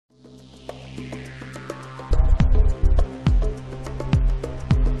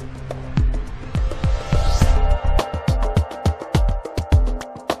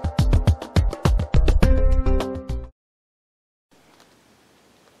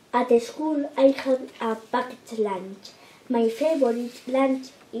At school, I have a packed lunch. My favorite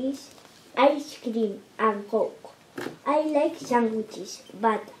lunch is ice cream and Coke. I like sandwiches,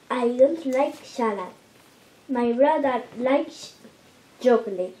 but I don't like salad. My brother likes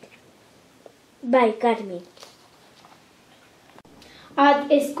chocolate. By Carmen. At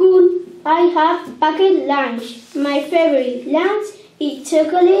school, I have packed lunch. My favorite lunch is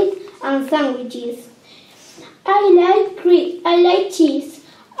chocolate and sandwiches. I like cheese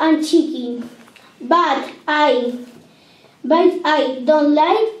and chicken, but I don't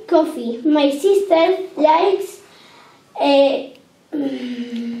like coffee. My sister likes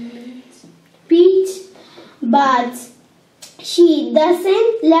peach, but she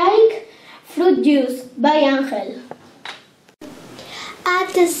doesn't like fruit juice. By Angel.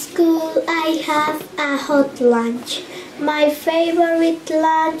 At school, I have a hot lunch. My favorite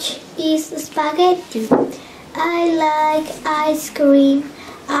lunch is spaghetti. I like ice cream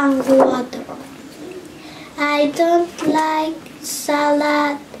and water. I don't like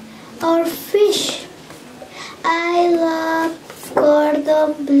salad or fish. I love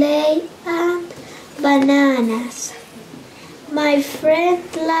cordon bleu and bananas. My friend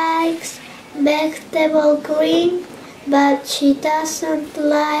likes vegetable green, but she doesn't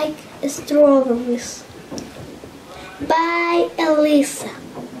like strawberries. By Elisa.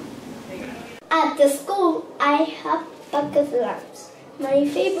 At the school, I have packed lunch. My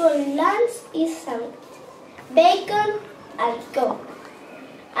favorite lunch is sandwich, bacon and Coke.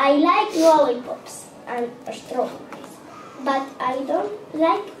 I like lollipops and strawberries, but I don't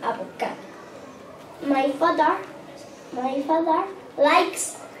like avocado. My father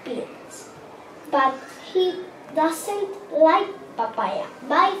likes peanuts, but he doesn't like papaya.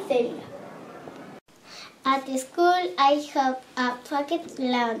 By Celia. At school, I have a packed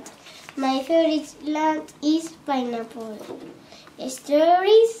lunch. My favorite lunch is pineapple,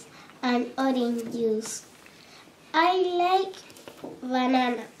 strawberries, and orange juice. I like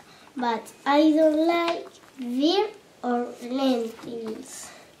banana, but I don't like beer or lentils.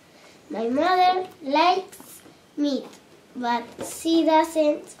 My mother likes meat, but she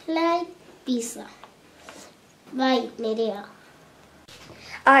doesn't like pizza. By Nerea.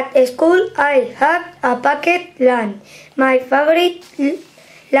 At school, I have a packed lunch. My favorite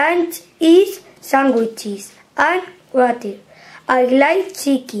lunch is sandwiches and water. I like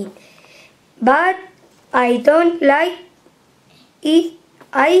chicken, but I don't like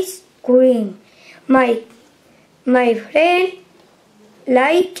ice cream. My friend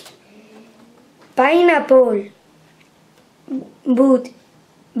likes pineapple,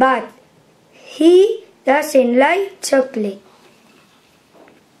 but he doesn't like chocolate.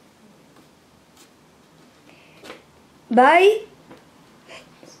 By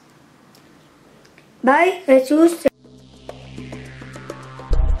Jesus.